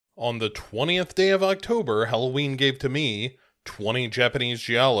On the 20th day of October, Halloween gave to me 20 Japanese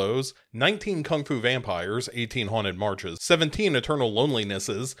giallos, 19 kung fu vampires, 18 haunted marches, 17 eternal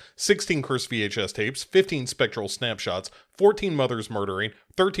lonelinesses, 16 cursed VHS tapes, 15 spectral snapshots, 14 mothers murdering,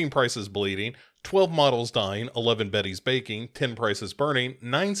 13 prices bleeding, 12 models dying, 11 Bettys baking, 10 prices burning,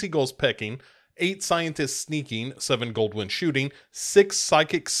 9 seagulls pecking, 8 scientists sneaking, 7 Goldwyn shooting, 6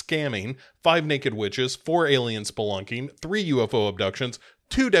 psychic scamming, 5 naked witches, 4 aliens spelunking, 3 UFO abductions,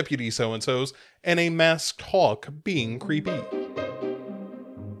 2 deputy so-and-sos, and a masked hawk being creepy.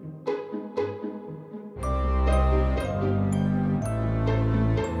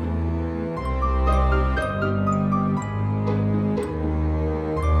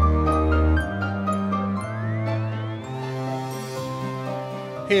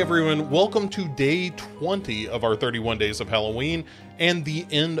 Hey everyone, welcome to day 20 of our 31 Days of Halloween and the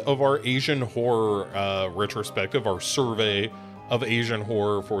end of our Asian horror retrospective, our survey of Asian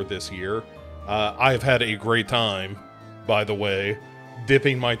horror for this year. I've had a great time, by the way,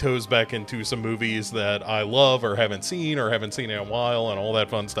 dipping my toes back into some movies that I love or haven't seen in a while and all that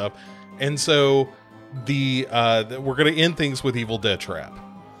fun stuff. And so we're going to end things with Evil Dead Trap.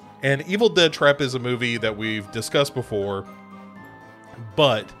 And Evil Dead Trap is a movie that we've discussed before,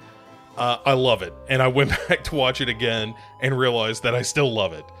 but I love it. And I went back to watch it again and realized that I still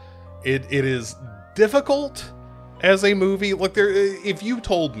love it. It is difficult as a movie. Look, if you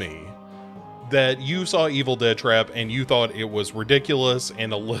told me that you saw Evil Dead Trap and you thought it was ridiculous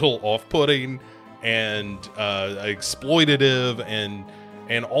and a little off-putting and exploitative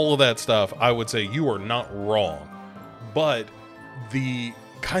and all of that stuff, I would say you are not wrong. But the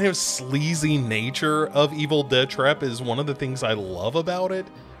kind of sleazy nature of Evil Dead Trap is one of the things I love about it.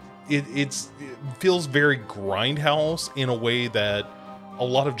 It feels very grindhouse in a way that a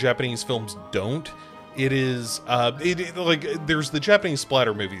lot of Japanese films don't. It is like there's the Japanese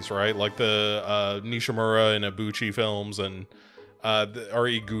splatter movies, right? Like the Nishimura and Ibuchi films and or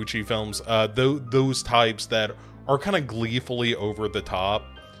Iguchi films. Those types that are kind of gleefully over the top,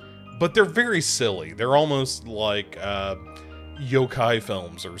 but they're very silly. They're almost like yokai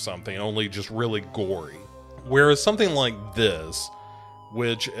films or something, only just really gory. Whereas something like this,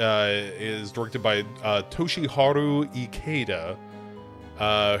 which is directed by Toshiharu Ikeda,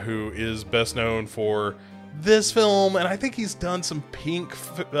 who is best known for this film, and I think he's done some Pink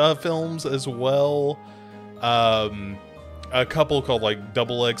films as well. A couple called like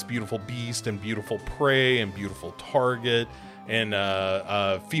Double X Beautiful Beast and Beautiful Prey and Beautiful Target, and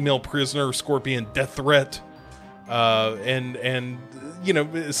Female Prisoner, Scorpion, Death Threat, and you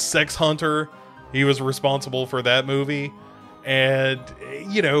know, Sex Hunter. He was responsible for that movie, and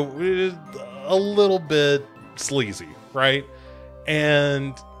you know, a little bit sleazy, right?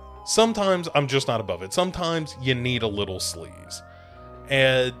 And sometimes I'm just not above it. Sometimes you need a little sleaze.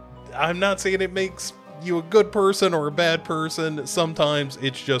 And I'm not saying it makes you a good person or a bad person. Sometimes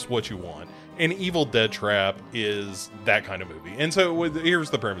it's just what you want. And Evil Dead Trap is that kind of movie. And so here's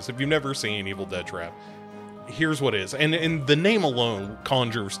the premise. If you've never seen Evil Dead Trap, here's what it is. And the name alone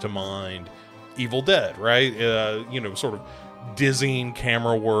conjures to mind Evil Dead, right? You know, sort of dizzying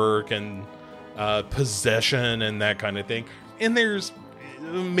camera work and possession and that kind of thing. And there's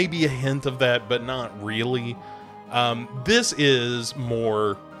maybe a hint of that, but not really. This is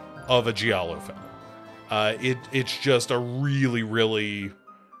more of a giallo film. It's just a really, really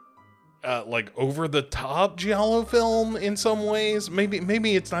like over-the-top giallo film in some ways.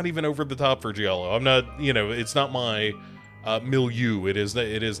 Maybe it's not even over the top for giallo. I'm not, you know, it's not my milieu. It is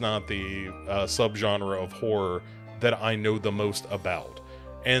not the subgenre of horror that I know the most about.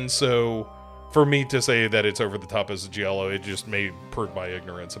 And so for me to say that it's over the top as a giallo, it just may prove my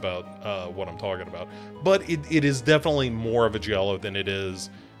ignorance about what I'm talking about. But it is definitely more of a giallo than it is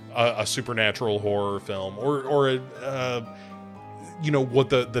a supernatural horror film, or you know, what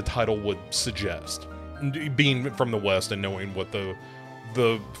the title would suggest, being from the West and knowing what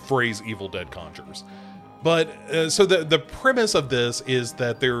the phrase Evil Dead conjures. But so the premise of this is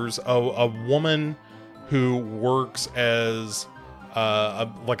that there's a woman who works as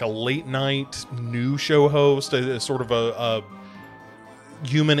like a late night news show host, a sort of a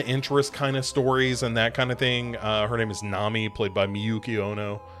human interest kind of stories and that kind of thing. Her name is Nami, played by Miyuki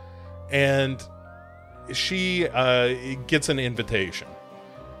Ono, and she gets an invitation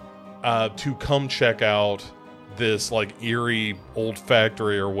to come check out this like eerie old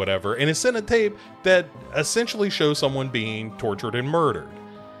factory or whatever, and it's sent a tape that essentially shows someone being tortured and murdered.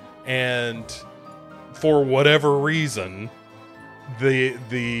 And for whatever reason, the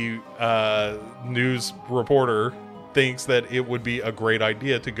news reporter thinks that it would be a great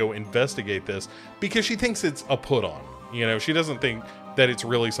idea to go investigate this because she thinks it's a put on. You know, she doesn't think that it's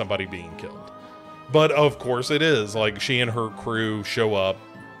really somebody being killed. But of course it is. Like, she and her crew show up,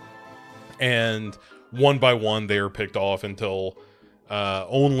 and one by one they are picked off until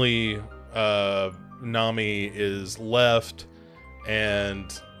only Nami is left,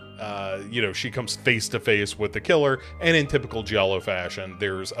 and she comes face to face with the killer. And in typical giallo fashion,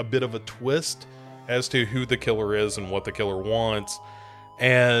 there's a bit of a twist as to who the killer is and what the killer wants.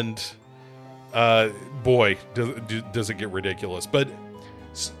 And boy, does it get ridiculous. But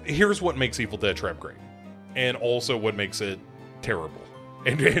here's what makes Evil Dead Trap great, and also what makes it terrible,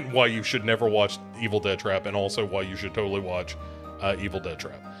 and why you should never watch Evil Dead Trap, and also why you should totally watch Evil Dead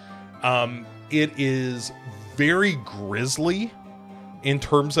Trap. It is very grisly in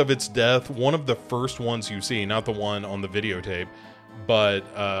terms of its death. One of the first ones you see, not the one on the videotape, but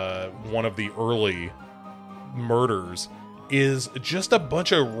one of the early murders, is just a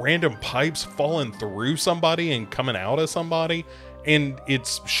bunch of random pipes falling through somebody and coming out of somebody, and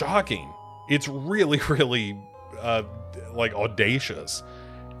it's shocking. It's really, really like audacious,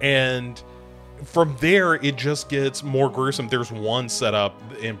 and from there it just gets more gruesome. There's one setup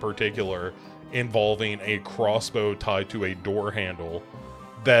in particular involving a crossbow tied to a door handle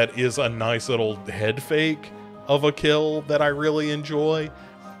that is a nice little head fake of a kill that I really enjoy.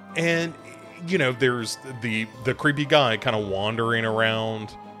 And there's the creepy guy kind of wandering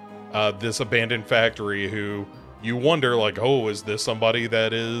around this abandoned factory, who you wonder, like, oh, is this somebody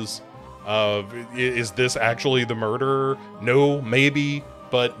that is this actually the murderer? No, maybe,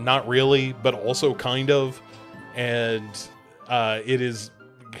 but not really, but also kind of. And it is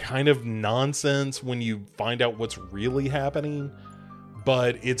kind of nonsense when you find out what's really happening,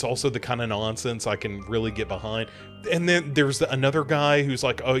 but it's also the kind of nonsense I can really get behind. And then there's another guy who's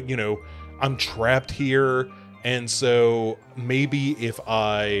like, oh, I'm trapped here, and so maybe if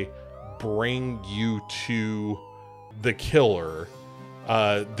I bring you to the killer,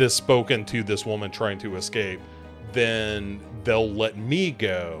 this spoken to this woman trying to escape, then they'll let me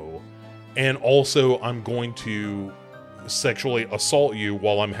go, and also I'm going to sexually assault you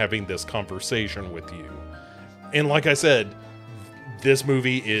while I'm having this conversation with you. And like I said, this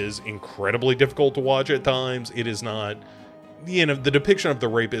movie is incredibly difficult to watch at times. It is not, the depiction of the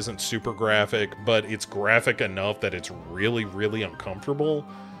rape isn't super graphic, but it's graphic enough that it's really, really uncomfortable.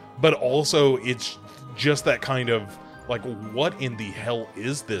 But also, it's just that kind of, like, what in the hell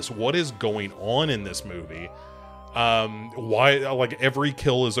is this? What is going on in this movie? Why, like, every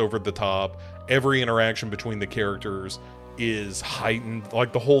kill is over the top. Every interaction between the characters is heightened.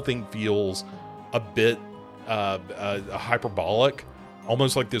 Like, the whole thing feels a bit hyperbolic,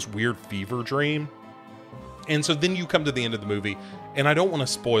 almost like this weird fever dream. And so then you come to the end of the movie, and I don't want to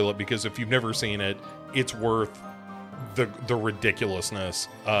spoil it, because if you've never seen it, it's worth the ridiculousness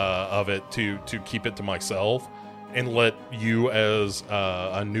of it to keep it to myself and let you, as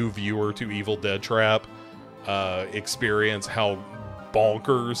a new viewer to Evil Dead Trap, experience how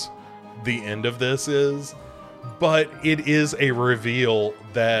bonkers the end of this is. But it is a reveal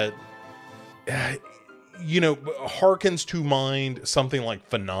that harkens to mind something like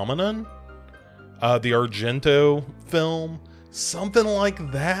Phenomenon, the Argento film, something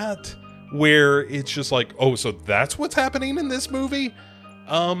like that, where it's just like, oh, so that's what's happening in this movie?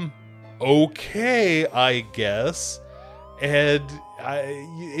 Okay, I guess. And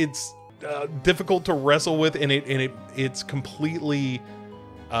it's difficult to wrestle with, and it's completely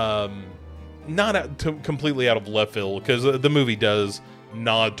completely out of left field, because the movie does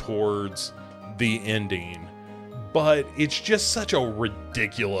nod towards the ending, but it's just such a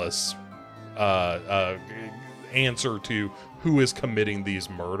ridiculous answer to who is committing these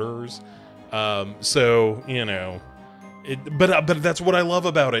murders. So but that's what I love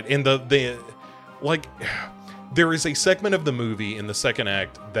about it. And the like, there is a segment of the movie in the second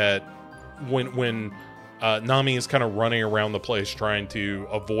act that when Nami is kind of running around the place trying to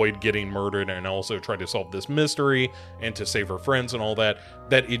avoid getting murdered and also try to solve this mystery and to save her friends and all that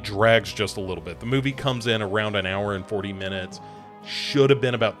it drags just a little bit. The movie comes in around an hour and 40 minutes. Should have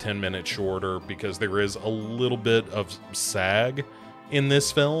been about 10 minutes shorter, because there is a little bit of sag in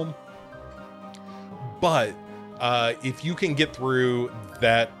this film. But if you can get through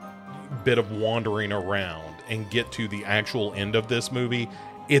that bit of wandering around and get to the actual end of this movie,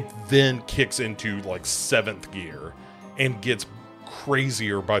 it then kicks into like 7th gear and gets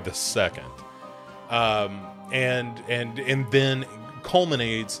crazier by the second, and then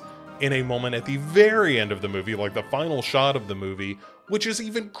culminates in a moment at the very end of the movie, like the final shot of the movie, which is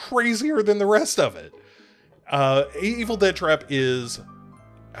even crazier than the rest of it. Evil Dead Trap is,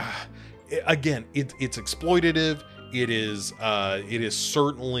 again, it's exploitative. It is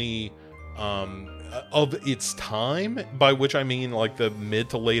certainly of its time, by which I mean like the mid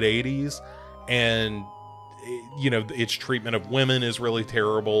to late 80s. And, you know, its treatment of women is really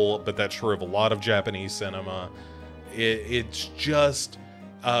terrible, but that's true of a lot of Japanese cinema. It just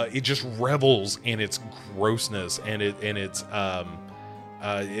revels in its grossness and its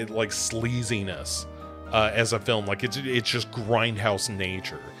like sleaziness as a film. Like it's just grindhouse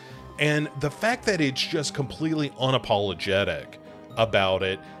nature. And the fact that it's just completely unapologetic about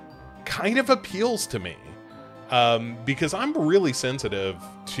it kind of appeals to me, because I'm really sensitive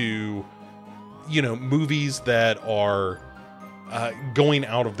to, you know, movies that are going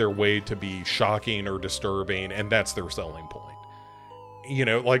out of their way to be shocking or disturbing, and that's their selling point. You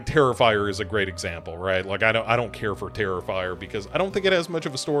know, like Terrifier is a great example, right? Like I don't care for Terrifier because I don't think it has much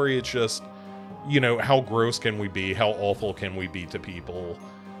of a story. It's just, you know, how gross can we be? How awful can we be to people?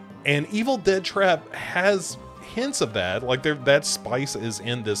 And Evil Dead Trap has hints of that. Like that spice is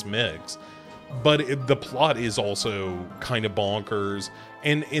in this mix, but the plot is also kind of bonkers.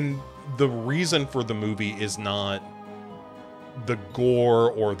 And the reason for the movie is not the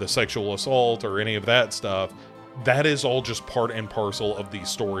gore or the sexual assault or any of that stuff. That is all just part and parcel of the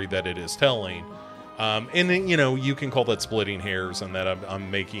story that it is telling. And then, you know, you can call that splitting hairs and that I'm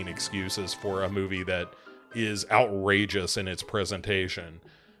making excuses for a movie that is outrageous in its presentation.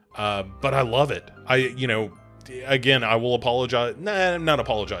 But I love it. You know, again, I will apologize. Not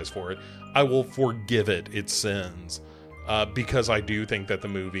apologize for it. I will forgive it its sins. Because I do think that the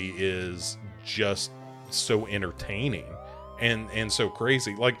movie is just so entertaining and so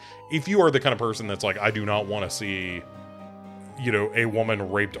crazy. Like, if you are the kind of person that's like, I do not want to see, you know, a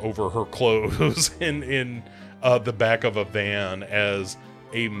woman raped over her clothes in the back of a van as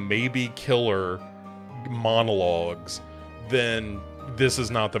a maybe killer monologues, then this is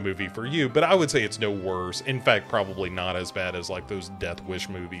not the movie for you. But I would say it's no worse. In fact, probably not as bad as like those Death Wish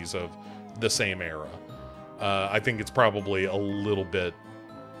movies of the same era. I think it's probably a little bit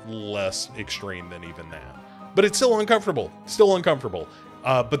less extreme than even that. But it's still uncomfortable.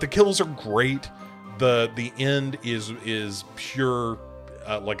 But the kills are great. The end is pure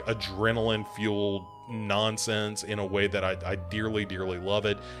like adrenaline fueled nonsense in a way that I dearly, dearly love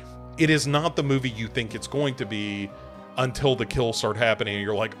it. It is not the movie you think it's going to be until the kills start happening and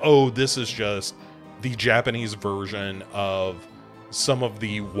you're like, oh, this is just the Japanese version of some of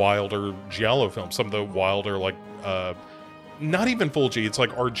the wilder giallo films, some of the wilder, like, not even Fulci, it's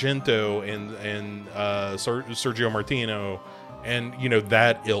like Argento and Sergio Martino, and, you know,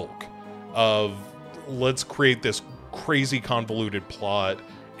 that ilk of, let's create this crazy convoluted plot,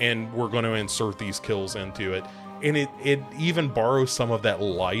 and we're going to insert these kills into it. And it even borrows some of that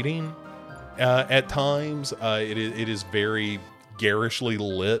lighting at times. It is very garishly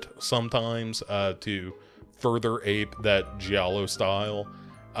lit sometimes to further ape that giallo style.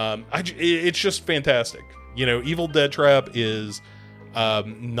 It's just fantastic. You know, Evil Dead Trap is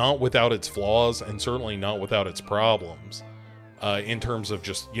not without its flaws and certainly not without its problems in terms of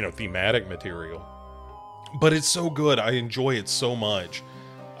just, you know, thematic material. But it's so good. I enjoy it so much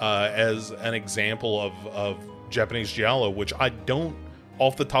as an example of Japanese giallo, which I don't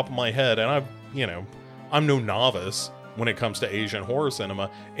off the top of my head, and I'm no novice when it comes to Asian horror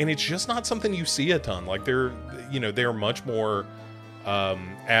cinema, and it's just not something you see a ton. Like they're much more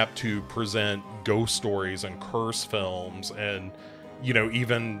apt to present ghost stories and curse films, and, you know,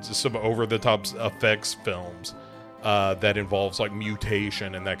 even some over-the-top effects films that involves like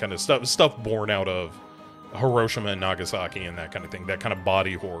mutation and that kind of stuff born out of Hiroshima and Nagasaki and that kind of thing, that kind of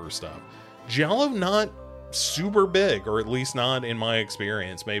body horror stuff. Giallo not super big, or at least not in my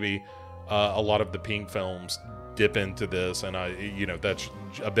experience. Maybe a lot of the Pink films dip into this, and that's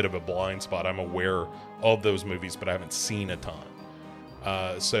a bit of a blind spot. I'm aware of those movies, but I haven't seen a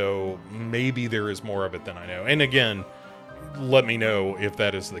ton. So maybe there is more of it than I know. And again, let me know if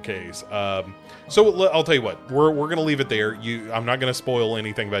that is the case. So I'll tell you what, we're going to leave it there. I'm not going to spoil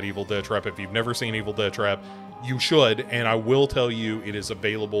anything about Evil Dead Trap. If you've never seen Evil Dead Trap, you should. And I will tell you, it is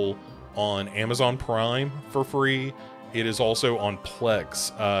available on Amazon Prime for free. It is also on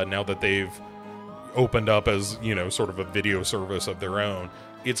Plex now that they've opened up as, you know, sort of a video service of their own.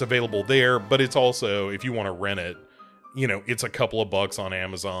 It's available there, but it's also, if you want to rent it, you know, it's a couple of bucks on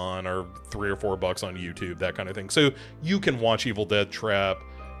Amazon or $3 or $4 on YouTube, that kind of thing. So you can watch Evil Dead Trap,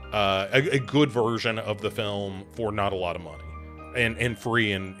 a good version of the film, for not a lot of money and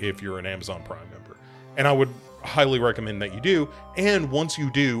free, and if you're an Amazon Prime member. And I would highly recommend that you do. And once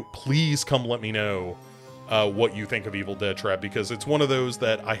you do, please come let me know what you think of Evil Dead Trap, because it's one of those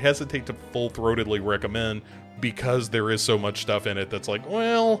that I hesitate to full-throatedly recommend, because there is so much stuff in it that's like,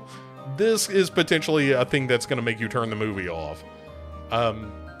 well, this is potentially a thing that's going to make you turn the movie off.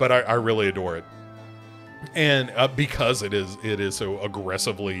 But I really adore it. And because it is so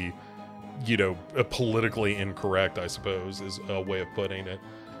aggressively, politically incorrect, I suppose, is a way of putting it.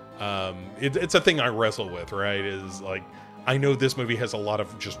 It's a thing I wrestle with, right? Is like, I know this movie has a lot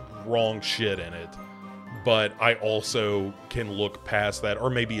of just wrong shit in it, but I also can look past that,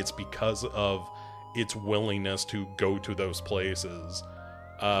 or maybe it's because of its willingness to go to those places,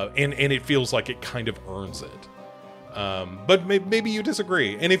 and it feels like it kind of earns it. But maybe you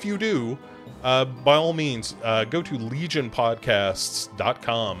disagree, and if you do, by all means, go to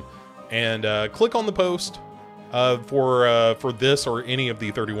legionpodcasts.com and click on the post for this or any of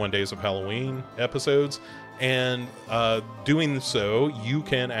the 31 Days of Halloween episodes. And doing so, you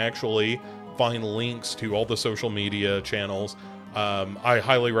can actually find links to all the social media channels. I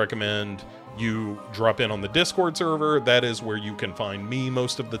highly recommend you drop in on the Discord server. That is where you can find me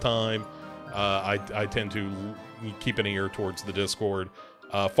most of the time. I tend to keep an ear towards the Discord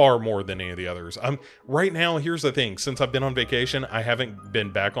far more than any of the others. Right now, here's the thing. Since I've been on vacation, I haven't been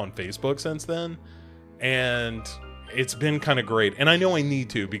back on Facebook since then. And it's been kind of great. And I know I need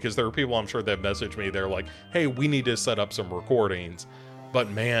to, because there are people I'm sure that message me. They're like, hey, we need to set up some recordings.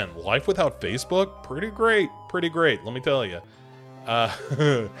 But man, life without Facebook, pretty great. Pretty great, let me tell you.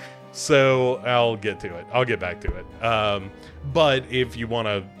 So I'll get to it. I'll get back to it. But if you want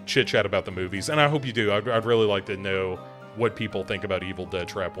to chit chat about the movies, and I hope you do, I'd really like to know what people think about Evil Dead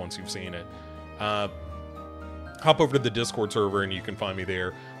Trap once you've seen it. Hop over to the Discord server and you can find me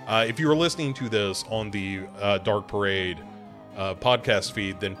there. If you're listening to this on the Dark Parade podcast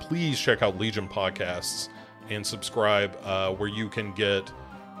feed, then please check out Legion Podcasts and subscribe, where you can get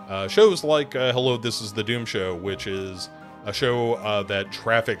shows like Hello, This is the Doom Show, which is a show that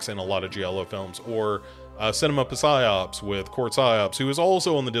traffics in a lot of giallo films, or Cinema Psyops with Court Psyops, who is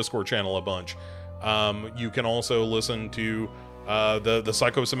also on the Discord channel a bunch. You can also listen to the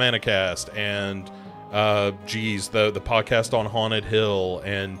Psychosomaticast and the podcast on Haunted Hill,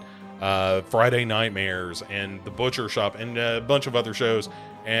 and Friday Nightmares, and The Butcher Shop, and a bunch of other shows.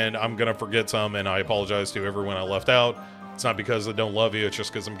 And I'm gonna forget some, and I apologize to everyone I left out. It's not because I don't love you, it's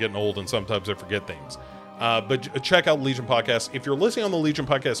just because I'm getting old and sometimes I forget things. But check out Legion Podcast. If you're listening on the Legion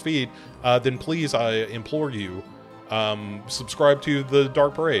Podcast feed, then please, I implore you, subscribe to the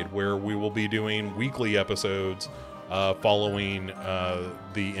Dark Parade, where we will be doing weekly episodes following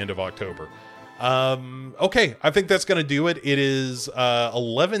the end of October. Okay, I think that's going to do it. It is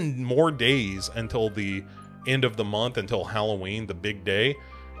 11 more days until the end of the month, until Halloween, the big day.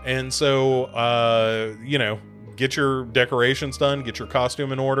 And so, get your decorations done, get your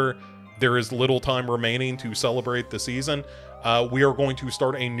costume in order. There is little time remaining to celebrate the season. We are going to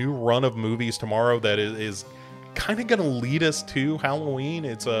start a new run of movies tomorrow that is kind of going to lead us to Halloween.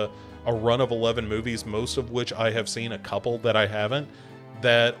 It's a run of 11 movies, most of which I have seen, a couple that I haven't,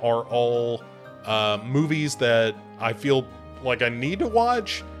 that are all movies that I feel like I need to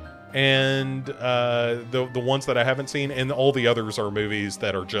watch, and the ones that I haven't seen, and all the others are movies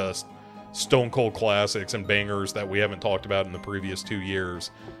that are just stone cold classics and bangers that we haven't talked about in the previous 2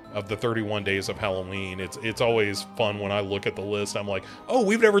 years of the 31 Days of Halloween. It's always fun when I look at the list. I'm like, oh,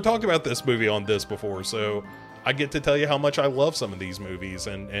 we've never talked about this movie on this before, so I get to tell you how much I love some of these movies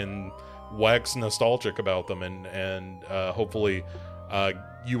and wax nostalgic about them, and hopefully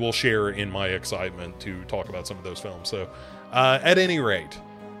you will share in my excitement to talk about some of those films. So at any rate,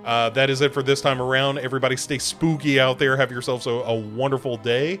 that is it for this time around. Everybody stay spooky out there. Have yourselves a wonderful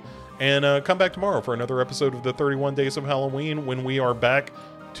day, and come back tomorrow for another episode of the 31 Days of Halloween, when we are back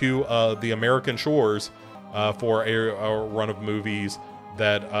to the American shores for a run of movies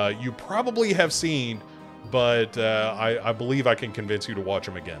that you probably have seen, but I believe I can convince you to watch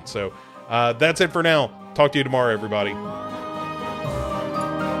them again. So that's it for now. Talk to you tomorrow, everybody.